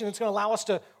location that's going to allow us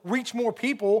to reach more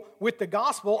people with the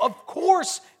gospel. Of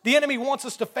course, the enemy wants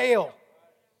us to fail.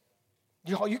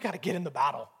 Y'all, you got to get in the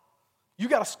battle. You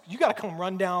got to come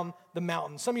run down the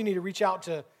mountain. Some of you need to reach out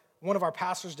to one of our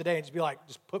pastors today and just be like,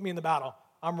 just put me in the battle.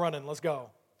 I'm running. Let's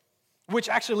go. Which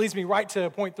actually leads me right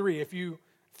to point 3. If you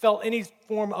felt any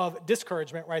form of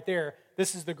discouragement right there,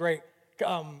 this is the great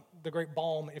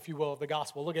balm, if you will, of the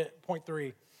gospel. Look at point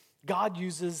 3. God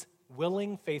uses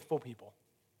willing, faithful people.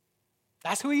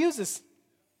 That's who he uses.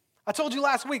 I told you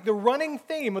last week, the running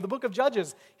theme of the book of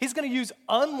Judges, he's going to use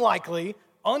unlikely,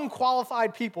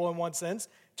 unqualified people in one sense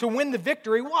to win the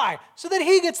victory. Why? So that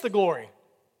he gets the glory.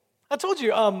 I told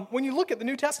you, when you look at the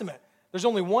New Testament, there's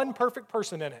only one perfect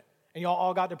person in it. And y'all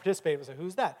all got to participate. I said,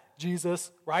 who's that?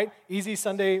 Jesus, right? Easy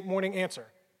Sunday morning answer.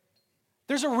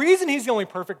 There's a reason he's the only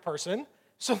perfect person,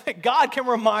 so that God can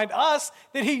remind us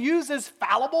that he uses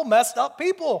fallible, messed up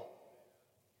people.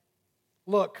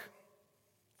 Look,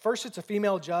 first it's a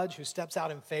female judge who steps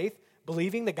out in faith,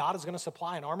 believing that God is going to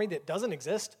supply an army that doesn't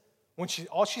exist. When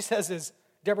all she says is,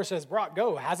 Deborah says, Barak,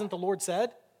 go. Hasn't the Lord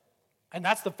said? And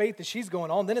that's the faith that she's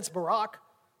going on. Then it's Barak,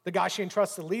 the guy she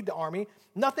entrusts to lead the army.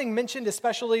 Nothing mentioned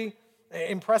especially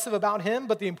impressive about him,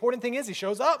 but the important thing is he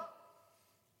shows up.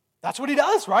 That's what he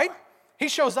does, right? He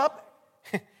shows up.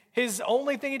 His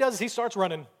only thing he does is he starts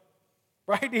running,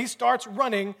 right? He starts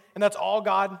running, and that's all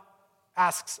God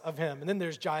asks of him. And then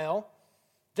there's Jael.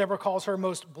 Deborah calls her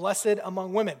most blessed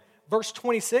among women. Verse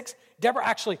 26, Deborah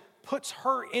actually puts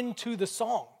her into the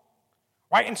song,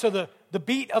 right? And so the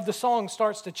beat of the song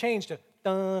starts to change to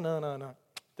da-na-na-na,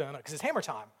 da-na, because it's hammer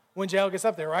time when Jael gets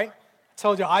up there, right? I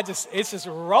told you, it's just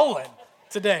rolling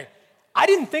today. I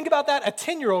didn't think about that. A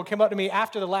 10-year-old came up to me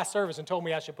after the last service and told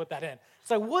me I should put that in. It's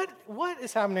like, what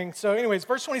is happening? So anyways,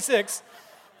 verse 26.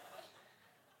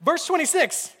 Verse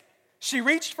 26. She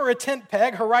reached for a tent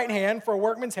peg, her right hand for a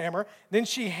workman's hammer. Then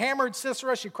she hammered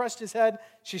Sisera. She crushed his head.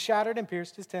 She shattered and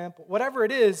pierced his temple. Whatever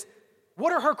it is,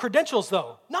 what are her credentials,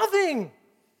 though? Nothing.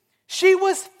 She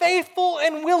was faithful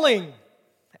and willing.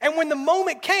 And when the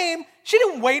moment came, she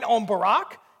didn't wait on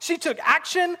Barak. She took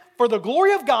action for the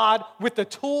glory of God with the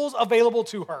tools available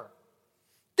to her.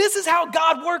 This is how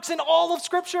God works in all of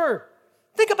Scripture.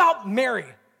 Think about Mary,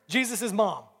 Jesus'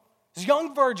 mom. This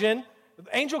young virgin,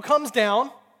 the angel comes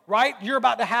down, right? You're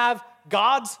about to have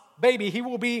God's baby. He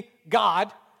will be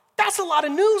God. That's a lot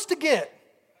of news to get.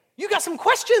 You got some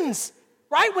questions,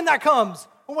 right, when that comes.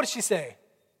 Well, what does she say?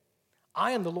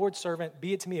 I am the Lord's servant.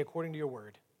 Be it to me according to your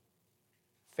word.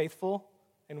 Faithful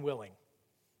and willing.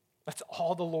 That's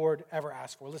all the Lord ever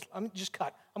asked for. Listen,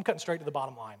 I'm cutting straight to the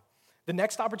bottom line. The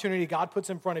next opportunity God puts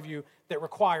in front of you that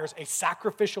requires a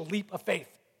sacrificial leap of faith.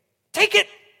 Take it.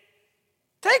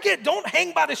 Take it. Don't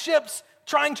hang by the ships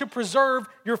trying to preserve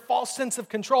your false sense of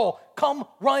control. Come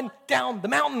run down the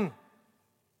mountain.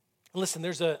 Listen,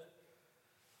 there's a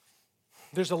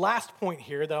last point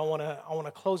here that I want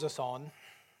to close us on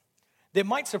that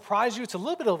might surprise you. It's a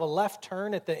little bit of a left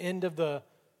turn at the end of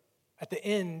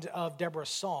Deborah's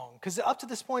song. Because up to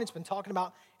this point, it's been talking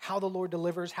about how the Lord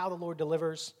delivers.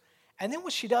 And then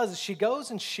what she does is she goes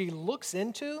and she looks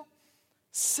into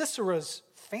Sisera's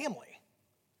family.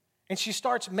 And she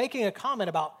starts making a comment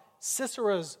about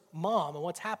Sisera's mom and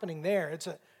what's happening there. It's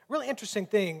a really interesting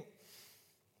thing.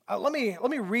 Let me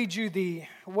read you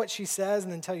what she says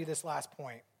and then tell you this last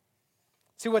point.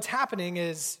 See, what's happening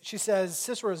is she says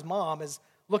Sisera's mom is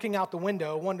looking out the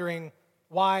window wondering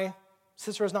why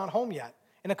Sisera's not home yet.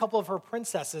 And a couple of her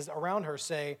princesses around her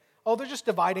say, oh, they're just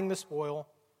dividing the spoil,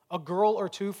 a girl or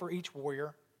two for each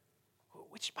warrior,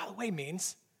 which, by the way,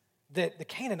 means that the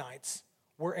Canaanites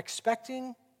were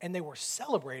expecting and they were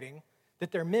celebrating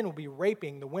that their men will be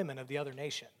raping the women of the other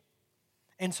nation.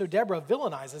 And so Deborah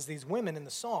villainizes these women in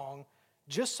the song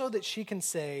just so that she can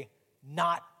say,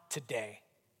 not today.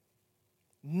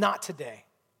 Not today.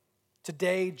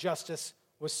 Today, justice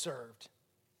was served.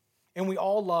 And we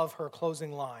all love her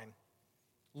closing line.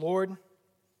 Lord,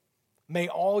 may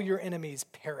all your enemies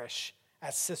perish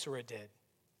as Sisera did,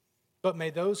 but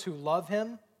may those who love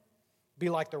him be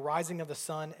like the rising of the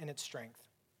sun in its strength.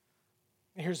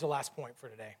 And here's the last point for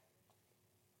today.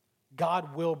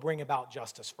 God will bring about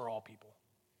justice for all people.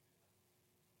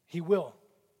 He will.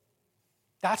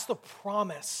 That's the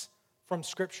promise from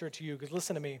Scripture to you. Because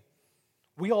listen to me,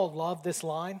 we all love this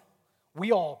line.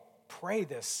 We all pray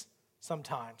this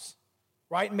sometimes,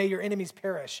 right? May your enemies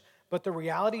perish. But the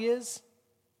reality is,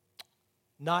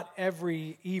 not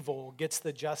every evil gets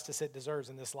the justice it deserves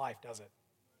in this life, does it?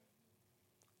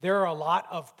 There are a lot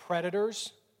of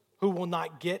predators who will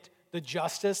not get the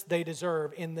justice they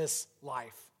deserve in this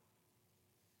life.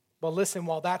 But listen,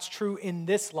 while that's true in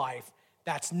this life,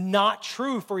 that's not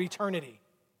true for eternity.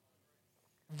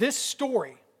 This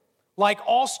story, like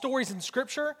all stories in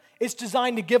Scripture, is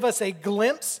designed to give us a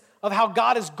glimpse of how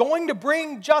God is going to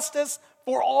bring justice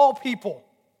for all people.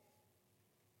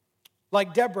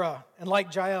 Like Deborah and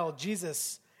like Jael,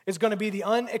 Jesus is going to be the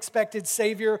unexpected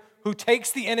Savior who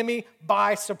takes the enemy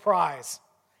by surprise.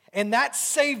 And that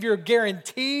Savior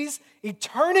guarantees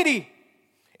eternity.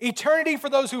 Eternity for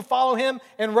those who follow him.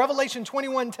 And Revelation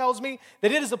 21 tells me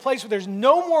that it is a place where there's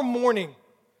no more mourning,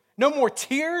 no more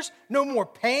tears, no more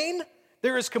pain.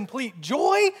 There is complete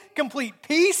joy, complete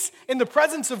peace in the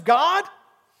presence of God.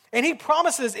 And he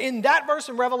promises in that verse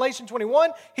in Revelation 21,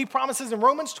 he promises in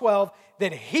Romans 12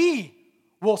 that he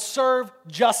will serve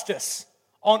justice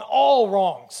on all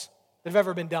wrongs that have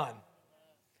ever been done.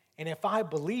 And if I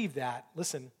believe that,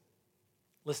 listen,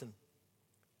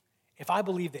 if I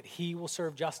believe that he will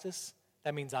serve justice,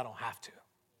 that means I don't have to.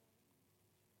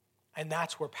 And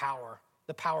that's where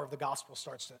the power of the gospel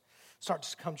starts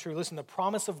to come true. Listen, the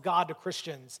promise of God to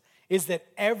Christians is that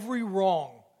every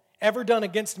wrong ever done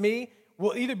against me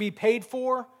will either be paid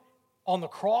for on the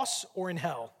cross or in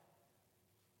hell.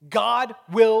 God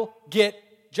will get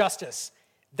justice.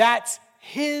 That's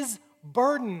his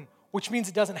burden, which means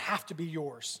it doesn't have to be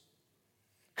yours.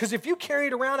 Because if I carry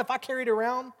it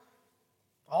around,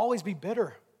 I'll always be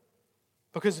bitter.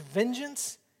 Because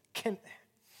vengeance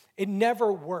it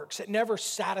never works. It never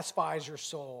satisfies your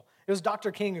soul. It was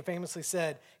Dr. King who famously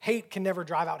said, hate can never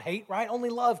drive out hate, right? Only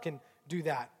love can do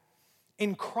that.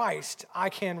 In Christ, I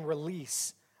can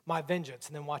release my vengeance.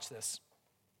 And then watch this.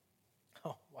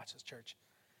 Oh, watch this, church.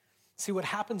 See, what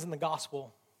happens in the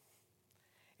gospel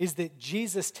is that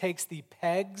Jesus takes the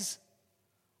pegs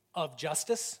of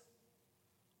justice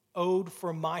owed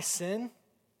for my sin,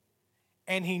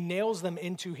 and he nails them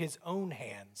into his own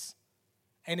hands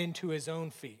and into his own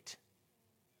feet.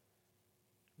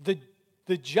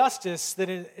 The justice that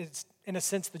is, in a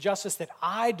sense, the justice that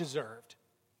I deserved.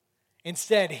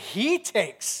 Instead, he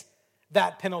takes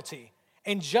that penalty,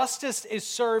 and justice is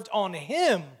served on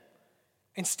him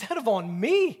instead of on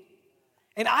me.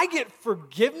 And I get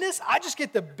forgiveness. I just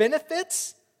get the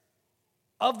benefits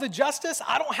of the justice.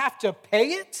 I don't have to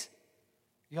pay it.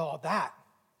 Y'all, that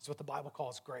is what the Bible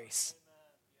calls grace.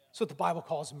 That's what the Bible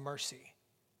calls mercy.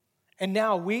 And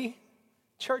now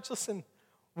church, listen,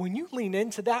 when you lean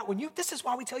into that, this is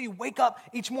why we tell you, wake up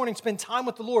each morning, spend time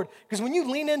with the Lord. Because when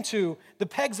you lean into the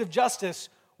pegs of justice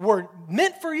were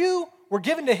meant for you, were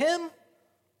given to him,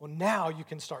 well, now you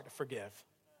can start to forgive.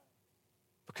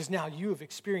 Because now you have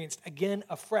experienced again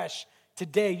afresh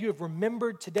today. You have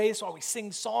remembered today. That's why we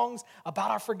sing songs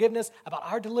about our forgiveness, about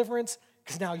our deliverance.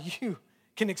 Because now you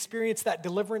can experience that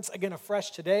deliverance again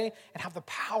afresh today and have the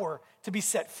power to be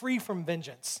set free from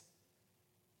vengeance.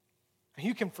 And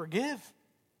you can forgive.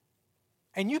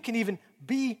 And you can even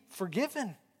be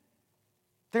forgiven.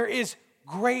 There is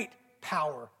great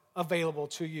power available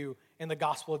to you in the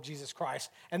gospel of Jesus Christ.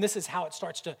 And this is how it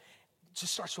starts to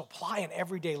apply in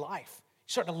everyday life.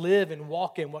 You start to live and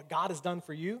walk in what God has done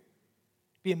for you.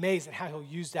 Be amazed at how he'll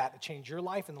use that to change your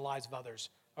life and the lives of others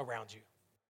around you.